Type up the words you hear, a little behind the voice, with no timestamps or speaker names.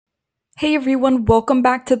Hey everyone, welcome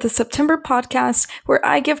back to the September podcast where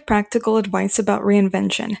I give practical advice about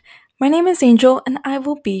reinvention. My name is Angel and I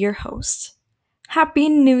will be your host. Happy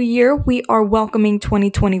New Year! We are welcoming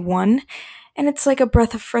 2021, and it's like a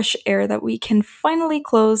breath of fresh air that we can finally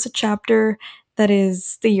close a chapter that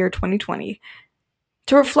is the year 2020.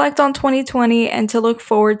 To reflect on 2020 and to look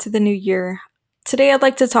forward to the new year, today I'd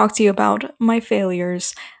like to talk to you about my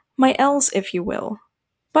failures, my L's, if you will.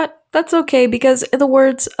 But that's okay because, in the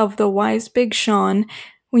words of the wise Big Sean,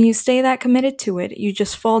 when you stay that committed to it, you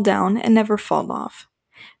just fall down and never fall off.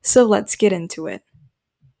 So let's get into it.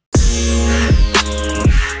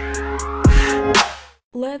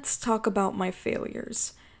 Let's talk about my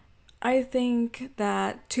failures. I think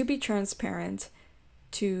that to be transparent,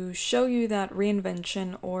 to show you that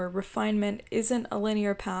reinvention or refinement isn't a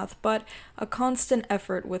linear path, but a constant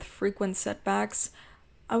effort with frequent setbacks,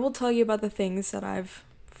 I will tell you about the things that I've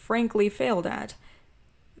frankly failed at.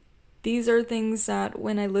 These are things that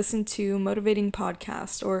when I listen to motivating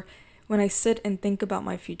podcasts or when I sit and think about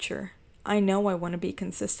my future, I know I want to be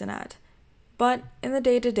consistent at. But in the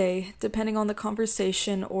day to day, depending on the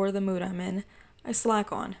conversation or the mood I'm in, I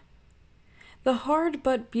slack on. The hard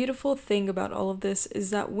but beautiful thing about all of this is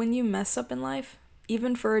that when you mess up in life,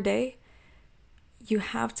 even for a day, you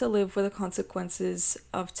have to live with the consequences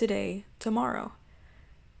of today, tomorrow.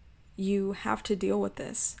 You have to deal with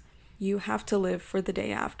this. You have to live for the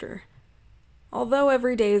day after. Although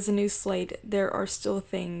every day is a new slate, there are still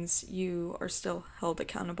things you are still held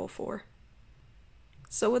accountable for.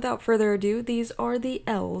 So, without further ado, these are the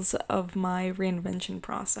L's of my reinvention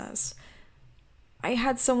process. I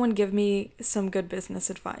had someone give me some good business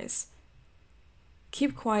advice.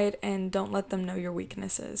 Keep quiet and don't let them know your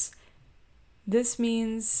weaknesses. This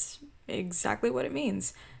means exactly what it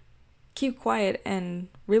means. Keep quiet and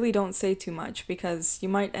really don't say too much because you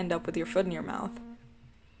might end up with your foot in your mouth.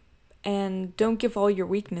 And don't give all your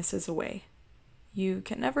weaknesses away. You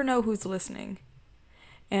can never know who's listening.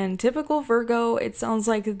 And typical Virgo, it sounds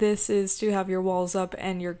like this is to have your walls up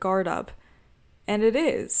and your guard up. And it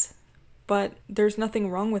is. But there's nothing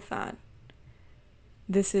wrong with that.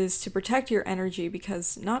 This is to protect your energy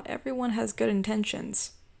because not everyone has good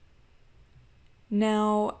intentions.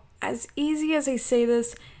 Now, as easy as I say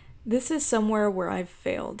this, this is somewhere where I've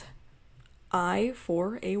failed. I,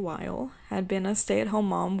 for a while, had been a stay-at-home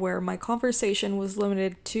mom where my conversation was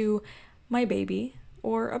limited to my baby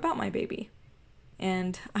or about my baby.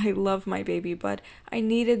 And I love my baby, but I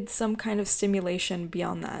needed some kind of stimulation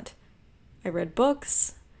beyond that. I read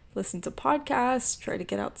books, listened to podcasts, tried to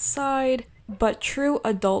get outside, but true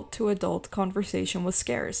adult to adult conversation was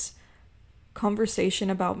scarce.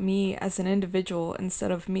 Conversation about me as an individual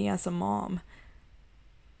instead of me as a mom.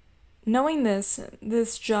 Knowing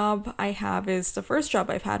this job I have is the first job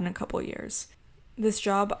I've had in a couple years. This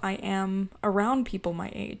job I am around people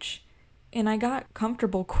my age, and I got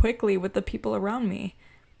comfortable quickly with the people around me.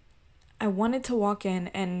 I wanted to walk in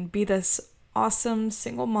and be this awesome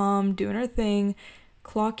single mom doing her thing,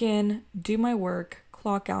 clock in, do my work,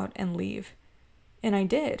 clock out, and leave. And I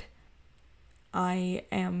did. I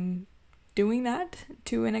am doing that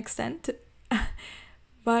to an extent.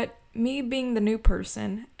 But me being the new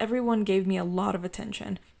person, everyone gave me a lot of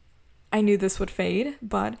attention. I knew this would fade,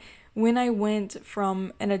 but when I went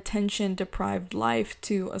from an attention deprived life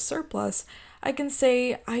to a surplus, I can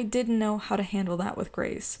say I didn't know how to handle that with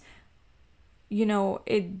grace. You know,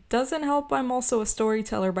 it doesn't help I'm also a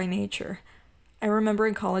storyteller by nature. I remember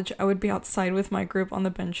in college I would be outside with my group on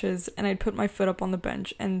the benches and I'd put my foot up on the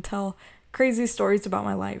bench and tell crazy stories about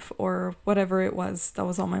my life or whatever it was that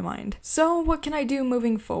was on my mind. So, what can I do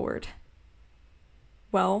moving forward?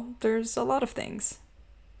 Well, there's a lot of things.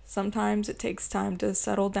 Sometimes it takes time to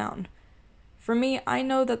settle down. For me, I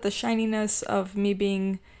know that the shininess of me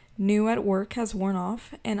being new at work has worn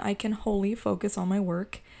off and I can wholly focus on my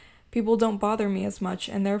work. People don't bother me as much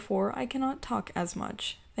and therefore I cannot talk as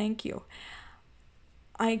much. Thank you.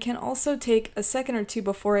 I can also take a second or two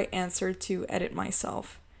before I answer to edit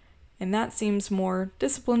myself. And that seems more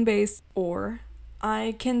discipline-based, or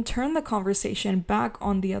I can turn the conversation back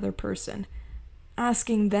on the other person,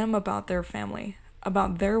 asking them about their family,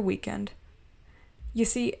 about their weekend. You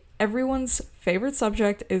see, everyone's favorite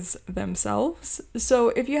subject is themselves, so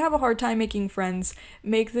if you have a hard time making friends,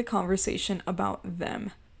 make the conversation about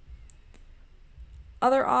them.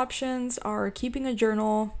 Other options are keeping a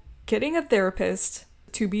journal, getting a therapist,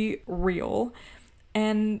 to be real,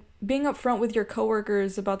 and being upfront with your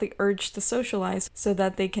coworkers about the urge to socialize so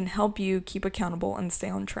that they can help you keep accountable and stay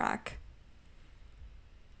on track.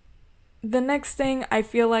 The next thing I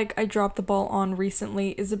feel like I dropped the ball on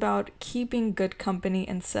recently is about keeping good company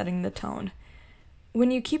and setting the tone. When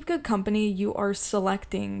you keep good company, you are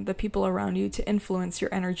selecting the people around you to influence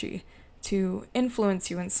your energy, to influence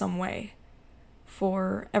you in some way.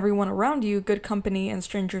 For everyone around you, good company and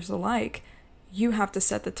strangers alike, you have to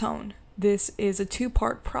set the tone. This is a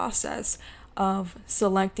two-part process of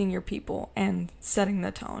selecting your people and setting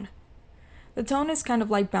the tone. The tone is kind of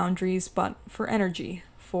like boundaries, but for energy,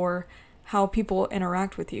 for how people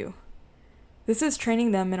interact with you. This is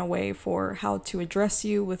training them in a way for how to address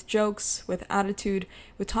you with jokes, with attitude,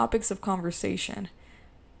 with topics of conversation.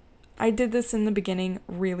 I did this in the beginning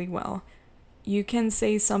really well. You can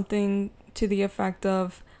say something to the effect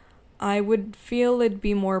of, I would feel it'd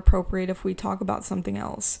be more appropriate if we talk about something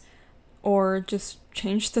else, or just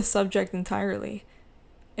change the subject entirely.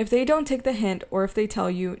 If they don't take the hint, or if they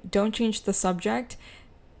tell you, don't change the subject,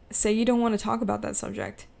 say you don't want to talk about that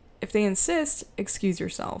subject. If they insist, excuse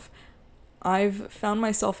yourself. I've found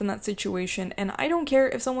myself in that situation, and I don't care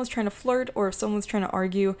if someone's trying to flirt or if someone's trying to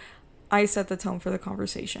argue, I set the tone for the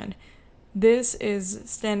conversation. This is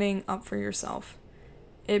standing up for yourself.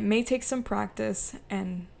 It may take some practice,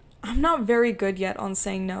 and I'm not very good yet on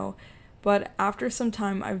saying no, but after some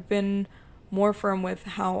time I've been more firm with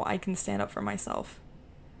how I can stand up for myself.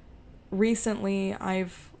 Recently,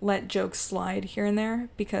 I've let jokes slide here and there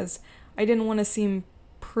because I didn't want to seem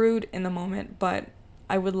prude in the moment, but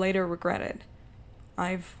I would later regret it.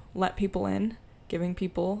 I've let people in, giving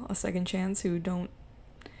people a second chance who don't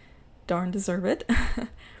darn deserve it.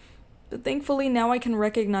 But thankfully now I can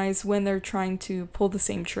recognize when they're trying to pull the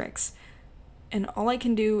same tricks. And all I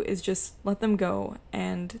can do is just let them go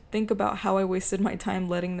and think about how I wasted my time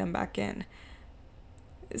letting them back in.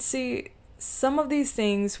 See, some of these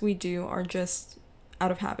things we do are just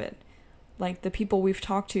out of habit. Like the people we've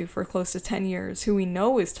talked to for close to 10 years who we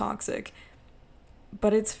know is toxic.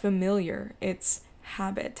 But it's familiar, it's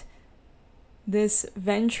habit. This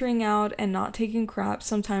venturing out and not taking crap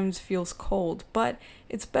sometimes feels cold, but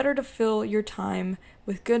it's better to fill your time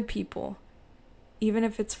with good people, even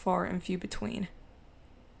if it's far and few between.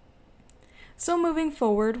 So moving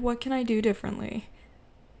forward, what can I do differently?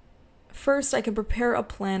 First, I can prepare a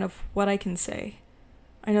plan of what I can say.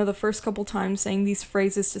 I know the first couple times saying these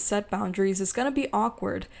phrases to set boundaries is going to be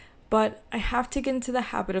awkward, but I have to get into the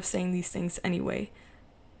habit of saying these things anyway.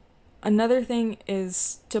 Another thing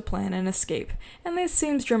is to plan an escape. And this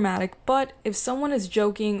seems dramatic, but if someone is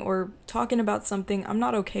joking or talking about something I'm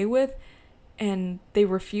not okay with and they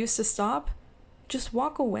refuse to stop, just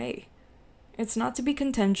walk away. It's not to be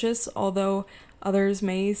contentious, although others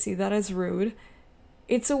may see that as rude.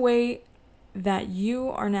 It's a way that you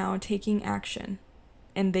are now taking action,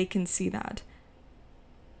 and they can see that.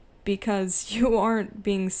 Because you aren't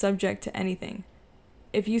being subject to anything.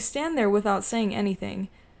 If you stand there without saying anything,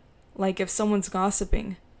 like if someone's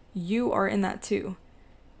gossiping, you are in that too.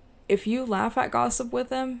 If you laugh at gossip with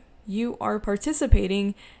them, you are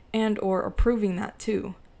participating and or approving that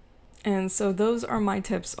too. And so those are my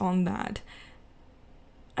tips on that.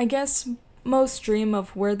 I guess most dream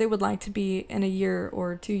of where they would like to be in a year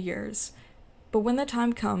or 2 years. But when the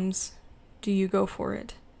time comes, do you go for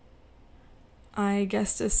it? I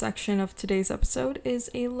guess this section of today's episode is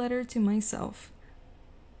a letter to myself.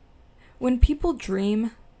 When people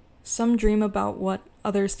dream, some dream about what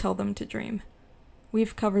others tell them to dream.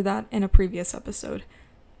 We've covered that in a previous episode.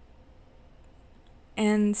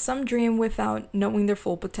 And some dream without knowing their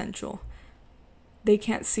full potential. They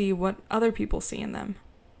can't see what other people see in them.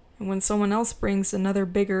 And when someone else brings another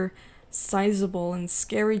bigger, sizable, and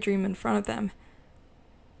scary dream in front of them,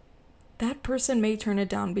 that person may turn it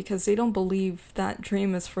down because they don't believe that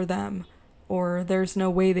dream is for them, or there's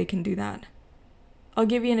no way they can do that. I'll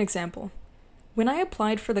give you an example. When I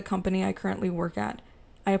applied for the company I currently work at,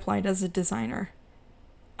 I applied as a designer.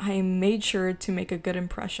 I made sure to make a good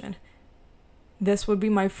impression. This would be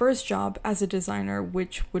my first job as a designer,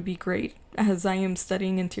 which would be great, as I am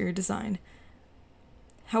studying interior design.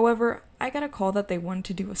 However, I got a call that they wanted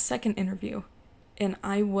to do a second interview, and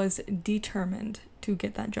I was determined to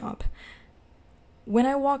get that job. When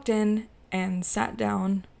I walked in and sat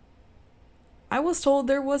down, I was told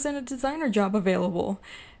there wasn't a designer job available.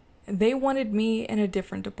 They wanted me in a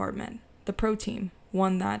different department, the pro team,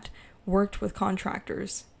 one that worked with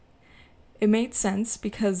contractors. It made sense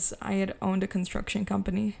because I had owned a construction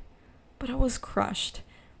company, but I was crushed.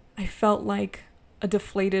 I felt like a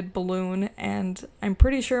deflated balloon, and I'm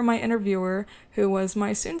pretty sure my interviewer, who was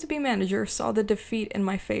my soon-to-be manager, saw the defeat in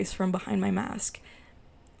my face from behind my mask.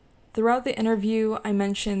 Throughout the interview, I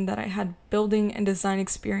mentioned that I had building and design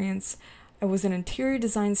experience, I was an interior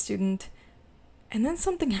design student, and then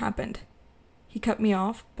something happened. He cut me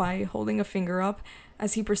off by holding a finger up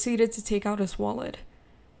as he proceeded to take out his wallet.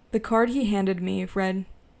 The card he handed me read,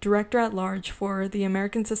 Director at Large for the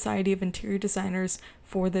American Society of Interior Designers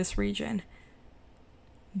for this region.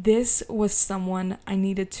 This was someone I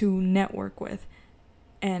needed to network with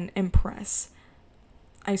and impress.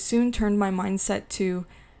 I soon turned my mindset to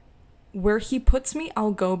where he puts me,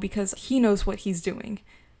 I'll go because he knows what he's doing.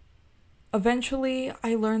 Eventually,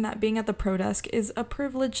 I learned that being at the Pro Desk is a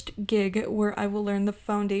privileged gig where I will learn the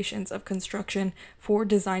foundations of construction for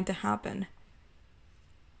design to happen.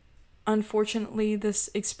 Unfortunately, this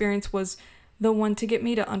experience was the one to get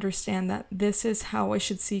me to understand that this is how I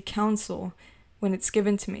should see counsel when it's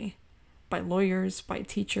given to me, by lawyers, by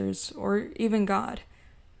teachers, or even God.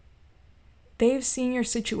 They've seen your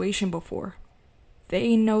situation before.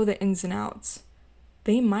 They know the ins and outs.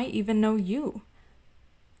 They might even know you.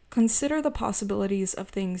 Consider the possibilities of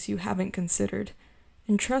things you haven't considered,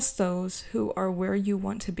 and trust those who are where you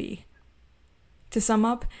want to be. To sum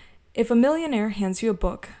up, if a millionaire hands you a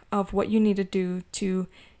book of what you need to do to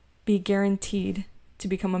be guaranteed to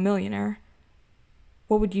become a millionaire,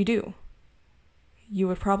 what would you do? You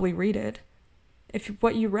would probably read it. If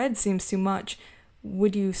what you read seems too much,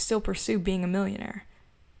 would you still pursue being a millionaire?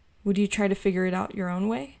 Would you try to figure it out your own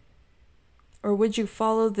way? Or would you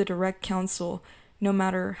follow the direct counsel, no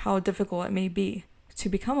matter how difficult it may be, to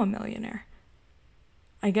become a millionaire?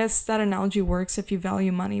 I guess that analogy works if you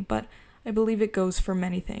value money, but I believe it goes for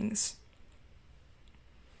many things.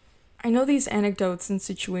 I know these anecdotes and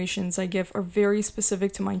situations I give are very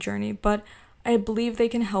specific to my journey, but I believe they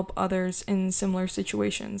can help others in similar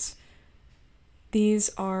situations.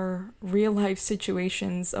 These are real-life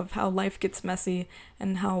situations of how life gets messy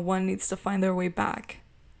and how one needs to find their way back.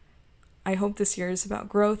 I hope this year is about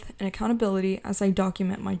growth and accountability as I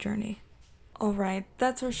document my journey. Alright,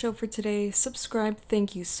 that's our show for today. Subscribe.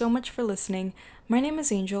 Thank you so much for listening. My name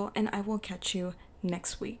is Angel, and I will catch you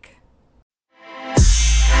next week.